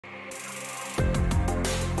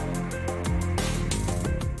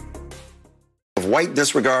white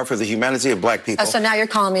disregard for the humanity of black people. Oh, so now you're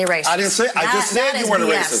calling me racist. I didn't say. I just said you weren't a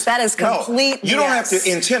racist. That is complete. No, you don't have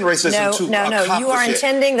to intend racism to accomplish it. You are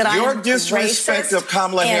intending that your disrespect of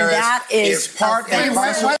Kamala Harris is part and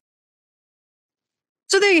parcel.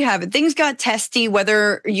 So there you have it. Things got testy.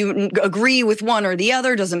 Whether you agree with one or the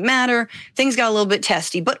other doesn't matter. Things got a little bit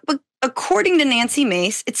testy. But according to Nancy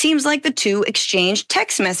Mace, it seems like the two exchanged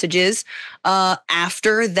text messages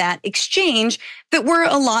after that exchange that were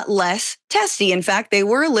a lot less testy. In fact, they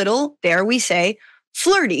were a little, dare we say,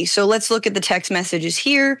 flirty. So let's look at the text messages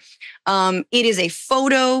here. It is a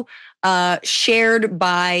photo shared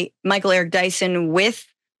by Michael Eric Dyson with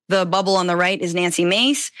the bubble on the right is Nancy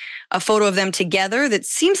Mace, a photo of them together that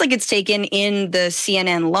seems like it's taken in the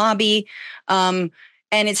CNN lobby. And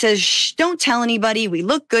it says, shh, don't tell anybody. We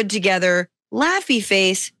look good together. Laughy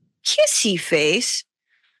face, kissy face.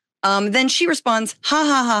 Then she responds, ha,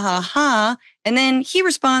 ha, ha, ha, ha. And then he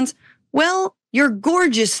responds, well, your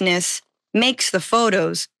gorgeousness makes the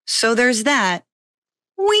photos. So there's that.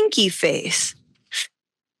 Winky face.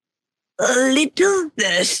 A little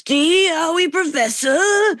thirsty, are we, Professor?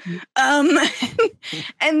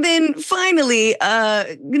 And then finally,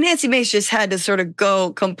 Nancy Mace just had to sort of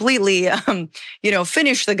go completely,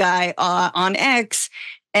 finish the guy on X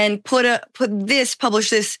and publish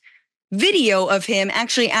this video of him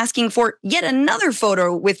actually asking for yet another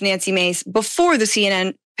photo with Nancy Mace before the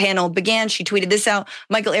CNN panel began. She tweeted this out: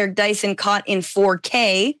 Michael Eric Dyson caught in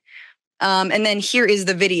 4K. And then here is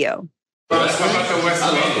the video. I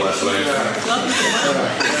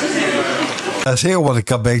say I want to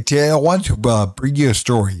come back to you. I want to bring you a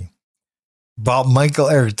story about Michael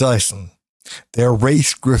Eric Dyson, their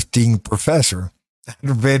race grifting professor at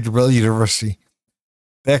Vanderbilt University.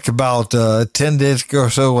 Back about 10 days ago or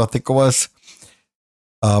so, I think it was,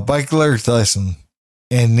 Michael Eric Dyson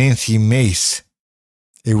and Nancy Mace,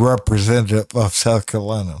 a representative of South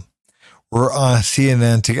Carolina, were on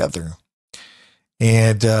CNN together.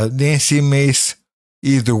 And Nancy Mace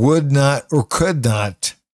either would not or could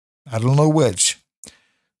not, I don't know which,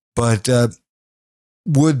 but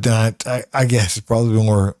would not, I guess it's probably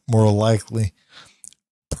more likely,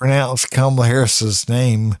 pronounce Kamala Harris's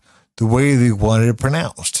name the way they wanted it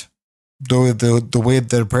pronounced, the way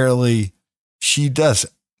that apparently she does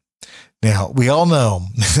it. Now, we all know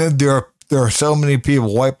there are so many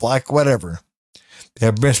people, white, black, whatever, that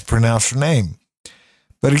have mispronounced her name.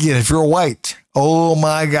 But again, if you're white, oh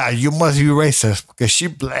my God, you must be racist because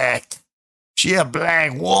she's black. She a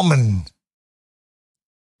black woman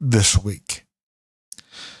this week.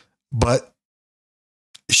 But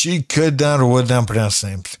she could not or would not pronounce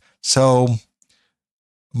names. So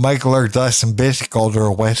Michael Eric Dyson basically called her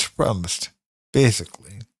a white supremacist,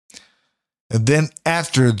 basically. And then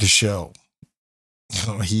after the show,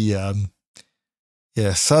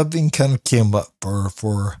 something kind of came up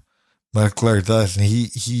for Michael Eric Dyson.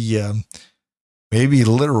 He maybe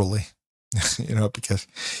literally, because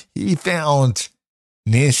he found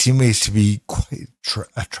Nancy Mace to be quite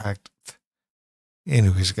attractive.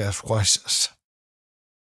 Anyways, guys, watch this.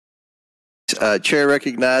 Chair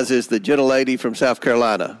recognizes the gentlelady from South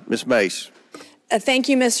Carolina, Ms. Mace. Thank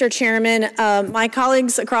you, Mr. Chairman. My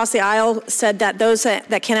colleagues across the aisle said that those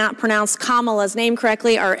that cannot pronounce Kamala's name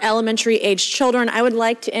correctly are elementary-aged children. I would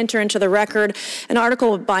like to enter into the record an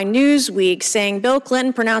article by Newsweek saying Bill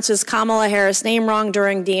Clinton pronounces Kamala Harris' name wrong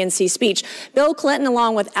during DNC speech. Bill Clinton,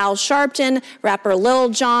 along with Al Sharpton, rapper Lil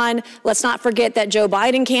Jon. Let's not forget that Joe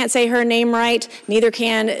Biden can't say her name right. Neither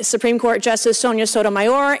can Supreme Court Justice Sonia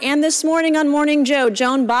Sotomayor. And this morning on Morning Joe,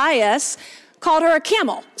 Joan Baez called her a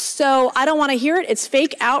camel. So I don't want to hear it. It's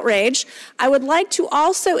fake outrage. I would like to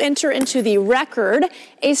also enter into the record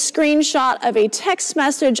a screenshot of a text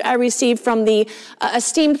message I received from the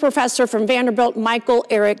esteemed professor from Vanderbilt, Michael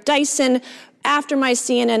Eric Dyson, after my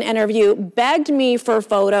CNN interview, begged me for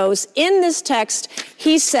photos. In this text,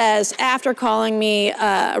 he says, after calling me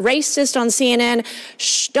racist on CNN,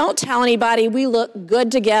 shh, don't tell anybody, we look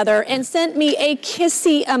good together, and sent me a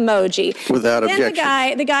kissy emoji. Without objection.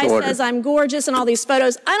 Then the guy says I'm gorgeous in all these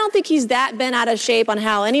photos. I don't think he's that bent out of shape on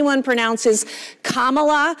how anyone pronounces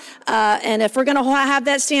Kamala. And if we're going to have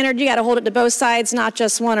that standard, you got to hold it to both sides, not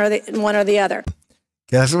just one or the other.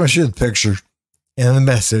 Guys, I want to show the picture and the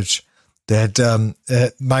message that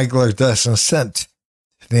Michael Eric Dyson sent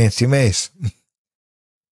to Nancy Mace.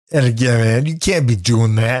 And again, man, you can't be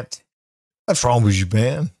doing that. What's wrong with you,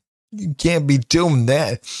 man? You can't be doing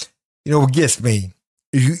that. What gets me,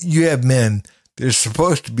 you have men that are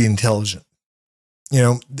supposed to be intelligent,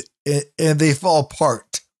 and they fall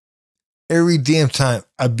apart every damn time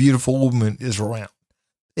a beautiful woman is around.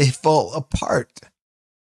 They fall apart.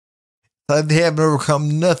 Like they haven't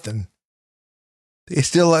overcome nothing They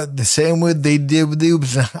still act the same way they did when they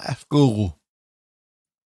was in high school.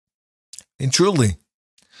 And truly.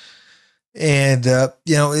 And,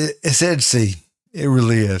 it's sad to see. It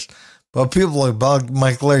really is. But people like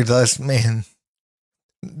Michael Eric Dyson, man,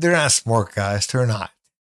 they're not smart guys. They're not.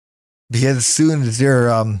 Because as soon as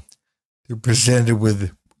they're presented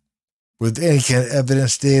with any kind of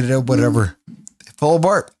evidence, data, whatever, they fall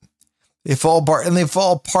apart. They fall apart. And they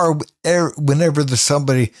fall apart whenever there's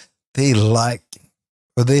somebody they like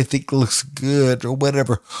or they think looks good or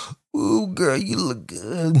whatever. Ooh, girl, you look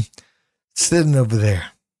good. Sitting over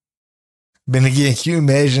there. But again, can you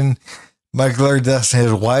imagine Michael Eric Dyson and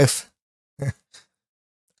his wife?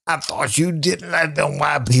 I thought you didn't like them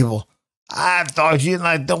white people. I thought you didn't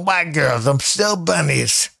like them white girls. I'm still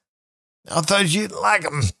bunnies. I thought you didn't like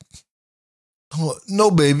them.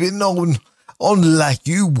 No, baby, no. Only like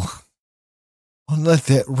you. Only like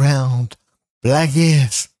that round black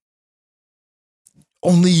ass.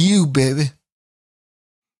 Only you, baby.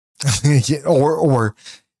 or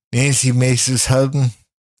Nancy Mace's husband.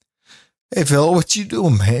 Hey, fella, what you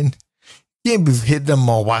doing, man? You can't be hitting on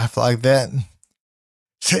my wife like that.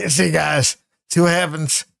 See, guys, see what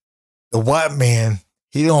happens? The white man,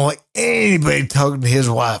 he don't like anybody talking to his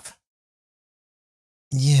wife.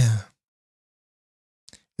 Yeah.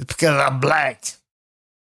 It's because I'm black.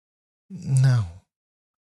 No.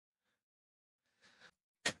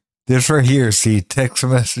 This right here is the text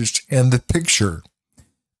message and the picture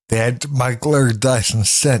that Michael Eric Dyson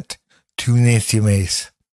sent to Nancy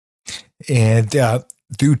Mace. And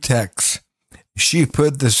through text, she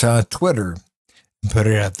put this on Twitter and put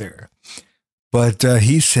it out there. But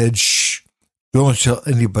he said, shh, don't tell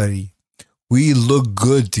anybody. We look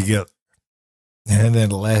good together. And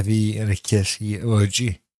then a laughy and a kissy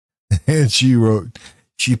emoji. And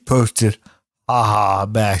she posted, haha,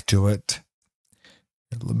 back to it.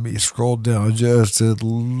 And let me scroll down just a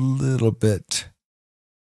little bit.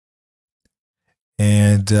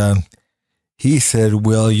 And he said,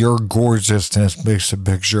 well, your gorgeousness makes a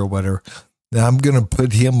picture or whatever. Now I'm going to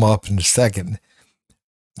put him up in a second.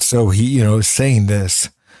 So he, saying this.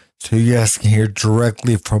 So you guys can hear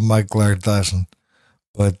directly from Michael Eric Dyson.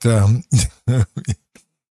 But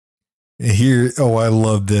here, I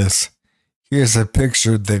love this. Here's a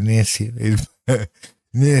picture that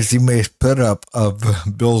Nancy Mace put up of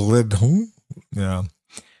Bill Clinton. Yeah. And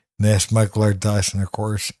that's Michael Eric Dyson, of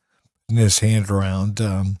course, putting his hand around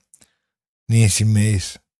Nancy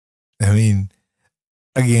Mace. I mean,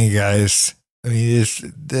 again, guys, it's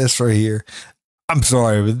this right here. I'm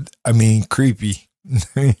sorry, but I mean, creepy.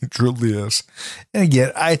 It truly is. And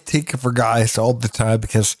again, I take it for guys all the time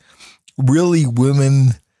because really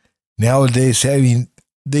women nowadays, I mean,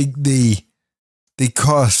 they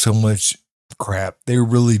cause so much crap. They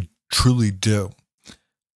really, truly do.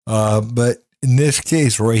 But in this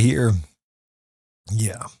case right here,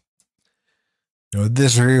 yeah.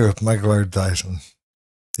 This right here with Michael Eric Dyson.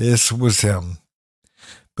 This was him.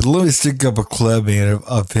 But let me stick up a clip, man,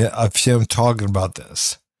 of him talking about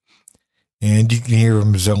this. And you can hear him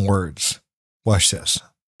in his own words. Watch this.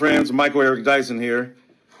 Friends, Michael Eric Dyson here.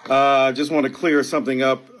 Just want to clear something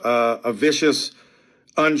up. A vicious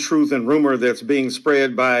untruth and rumor that's being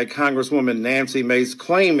spread by Congresswoman Nancy Mace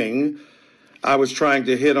claiming I was trying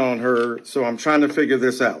to hit on her. So I'm trying to figure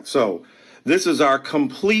this out. So this is our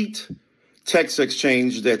complete text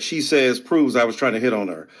exchange that she says proves I was trying to hit on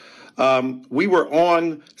her. We were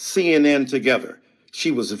on CNN together. She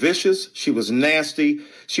was vicious. She was nasty.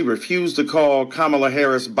 She refused to call Kamala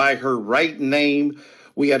Harris by her right name.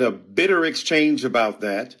 We had a bitter exchange about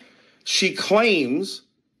that. She claims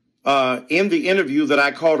in the interview that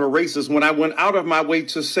I called her racist when I went out of my way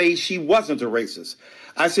to say she wasn't a racist.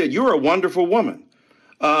 I said, you're a wonderful woman.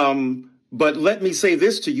 But let me say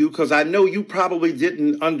this to you, because I know you probably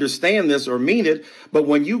didn't understand this or mean it. But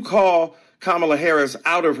when you call Kamala Harris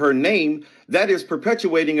out of her name, that is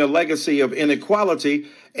perpetuating a legacy of inequality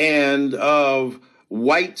and of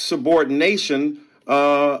white subordination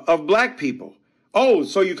of black people. Oh,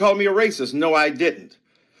 so you call me a racist? No, I didn't.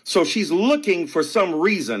 So she's looking for some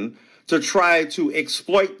reason to try to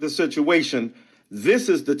exploit the situation. This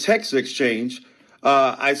is the text exchange.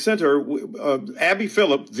 I sent her, Abby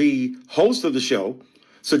Phillip, the host of the show,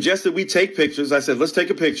 suggested we take pictures. I said, let's take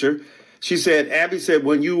a picture. She said, Abby said,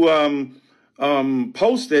 when you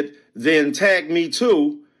post it, then tag me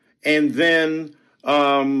too, and then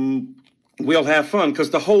we'll have fun.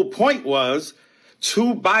 Because the whole point was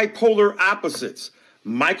two bipolar opposites.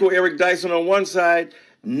 Michael Eric Dyson on one side,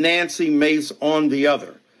 Nancy Mace on the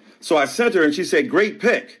other. So I sent her, and she said, great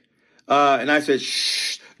pick. And I said,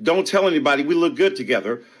 shh, don't tell anybody. We look good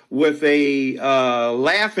together, with a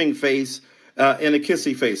laughing face in a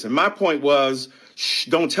kissy face. And my point was, shh,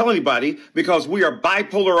 don't tell anybody, because we are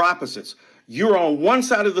bipolar opposites. You're on one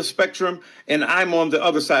side of the spectrum and I'm on the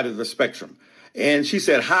other side of the spectrum. And she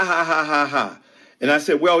said, ha, ha, ha, ha, ha. And I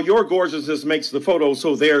said, well, your gorgeousness makes the photo,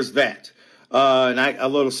 so there's that. And a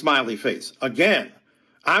little smiley face. Again,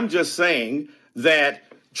 I'm just saying that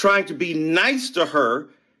trying to be nice to her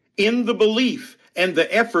in the belief and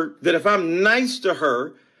the effort that if I'm nice to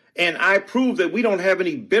her and I prove that we don't have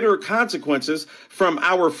any bitter consequences from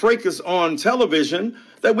our fracas on television,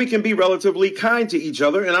 that we can be relatively kind to each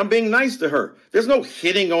other, and I'm being nice to her. There's no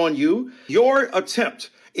hitting on you. Your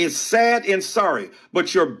attempt is sad and sorry,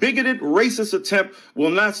 but your bigoted, racist attempt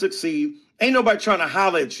will not succeed. Ain't nobody trying to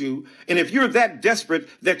holler at you. And if you're that desperate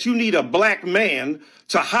that you need a black man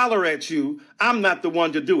to holler at you, I'm not the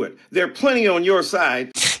one to do it. There are plenty on your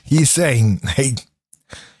side. He's saying, hey,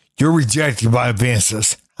 you're rejecting my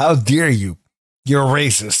advances. How dare you? You're a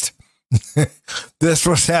racist. That's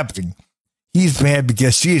what's happening. He's mad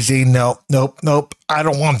because she's saying, nope, I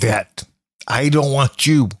don't want that. I don't want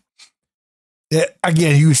you.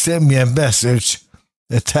 Again, you sent me a message,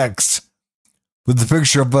 a text, with a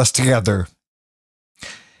picture of us together.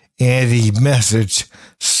 And a message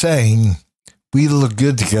saying, we look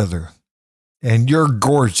good together. And you're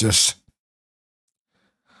gorgeous.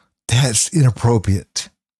 That's inappropriate.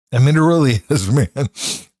 I mean, it really is, man.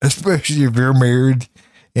 Especially if you're married.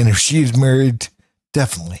 And if she's married,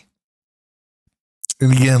 definitely.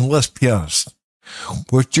 And again, let's be honest.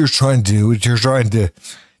 What you're trying to do is you're trying to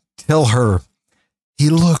tell her, hey,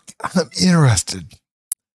 look, I'm interested.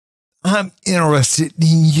 I'm interested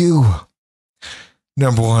in you.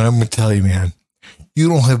 Number one, I'm going to tell you, man, you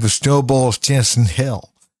don't have a snowball's chance in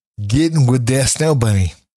hell getting with that snow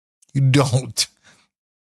bunny. You don't.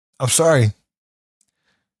 I'm sorry.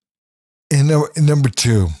 And number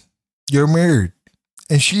two, you're married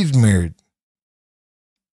and she's married.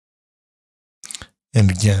 And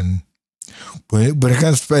again, when it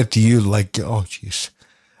comes back to you, like, oh, jeez,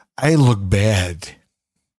 I look bad.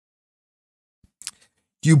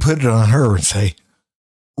 You put it on her and say,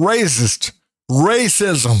 racist,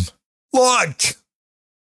 racism, look.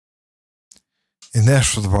 And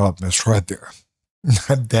that's what the problem is right there.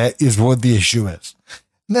 That is what the issue is.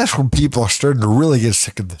 And that's when people are starting to really get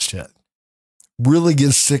sick of this shit. Really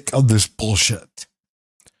get sick of this bullshit.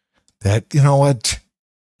 That, you know what?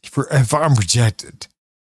 If I'm rejected,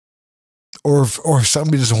 or if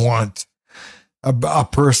somebody doesn't want a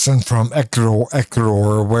person from Ecuador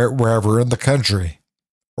or wherever in the country,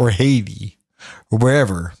 or Haiti, or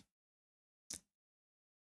wherever,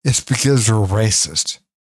 it's because they're racist.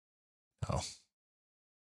 No.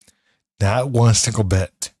 Not one single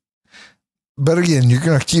bit. But again, you're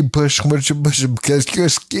going to keep pushing what you're pushing because you're a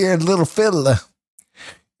scared little fiddler.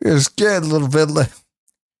 You're a scared little fiddler.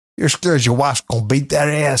 You're scared your wife's going to beat that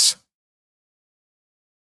ass.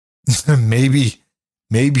 maybe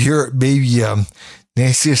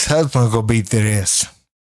Nancy's husband going to beat that ass.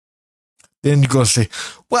 Then you're going to say,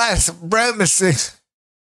 why supremacy?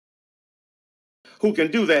 Who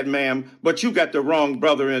can do that, ma'am, but you got the wrong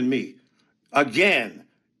brother in me. Again,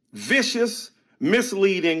 vicious,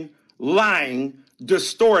 misleading, lying,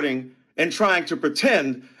 distorting, and trying to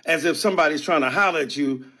pretend as if somebody's trying to holler at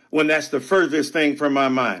you when that's the furthest thing from my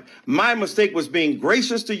mind. My mistake was being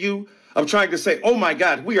gracious to you, of trying to say, oh my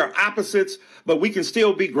God, we are opposites, but we can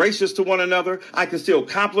still be gracious to one another. I can still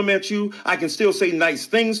compliment you. I can still say nice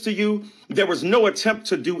things to you. There was no attempt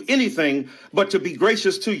to do anything but to be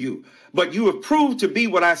gracious to you. But you have proved to be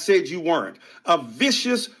what I said you weren't. A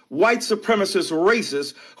vicious white supremacist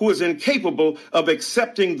racist who is incapable of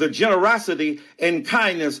accepting the generosity and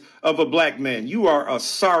kindness of a black man. You are a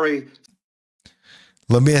sorry.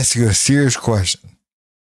 Let me ask you a serious question.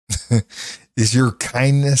 Is your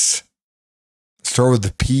kindness start with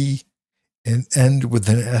a P and end with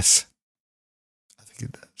an S? I think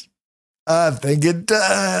it does. I think it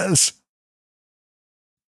does.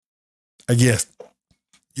 I guess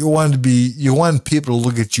you want people to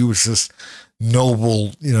look at you as this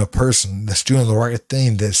noble, person that's doing the right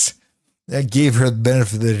thing. That gave her the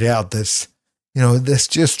benefit of the doubt. That's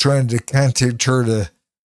just trying to contact her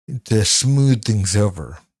to smooth things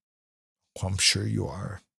over. Well, I'm sure you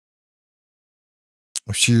are.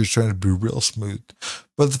 I'm sure you're trying to be real smooth.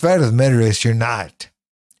 But the fact of the matter is you're not.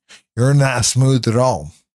 You're not smooth at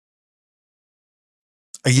all.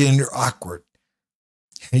 Again, you're awkward.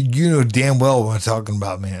 You know damn well what I'm talking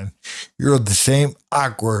about, man. You're the same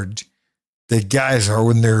awkward that guys are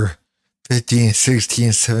when they're 15,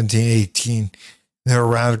 16, 17, 18. They're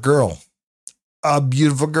around a girl. A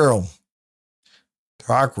beautiful girl.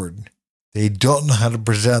 They're awkward. They don't know how to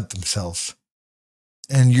present themselves.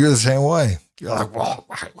 And you're the same way. You're like,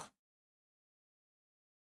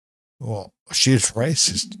 well, she's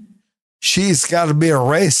racist. She's got to be a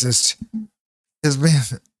racist. Because, man,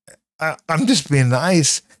 I'm just being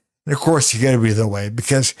nice. And, of course, you got to be that way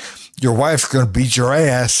because your wife's going to beat your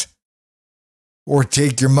ass or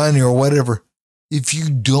take your money or whatever. If you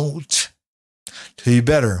don't, so you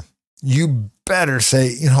better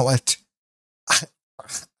say, you know what?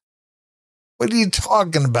 What are you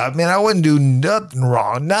talking about, man? I wouldn't do nothing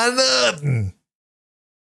wrong. Not nothing.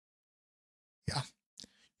 Yeah,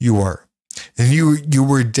 you were. And you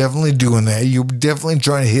were definitely doing that. You were definitely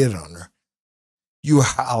trying to hit on her. You were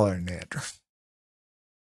hollering at her.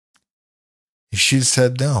 And she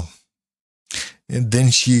said no. And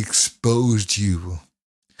then she exposed you.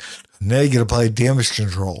 Now you got to play damage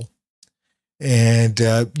control. And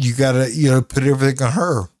you got to, put everything on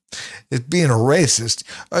her. It's being a racist.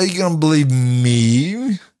 Are you going to believe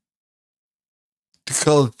me? The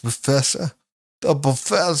college professor? The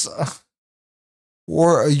professor?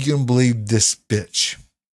 Or are you going to believe this bitch?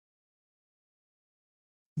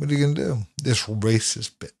 What are you going to do? This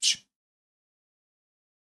racist bitch.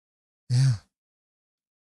 Yeah.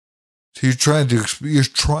 So you're trying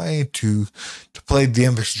to play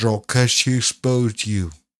damage control because she exposed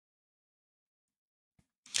you.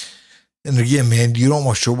 And again, man, you don't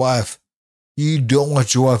want your wife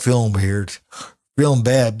feeling weird, feeling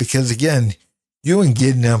bad, because again, you've been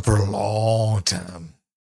getting them for a long time.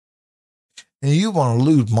 And you want to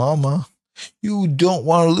lose mama. You don't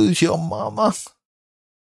want to lose your mama.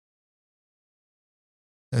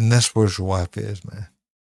 And that's where your wife is, man.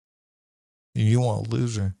 And you want to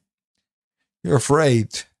lose her. You're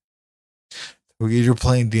afraid. Because you're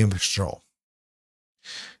playing damage control.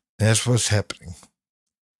 That's what's happening.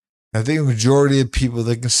 I think the majority of people,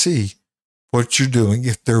 they can see what you're doing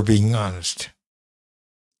if they're being honest.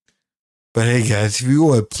 But hey, guys, if you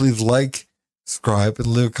would, please like, subscribe, and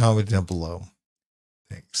leave a comment down below.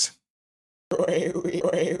 Thanks.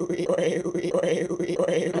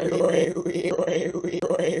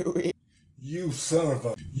 You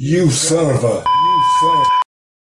son of a.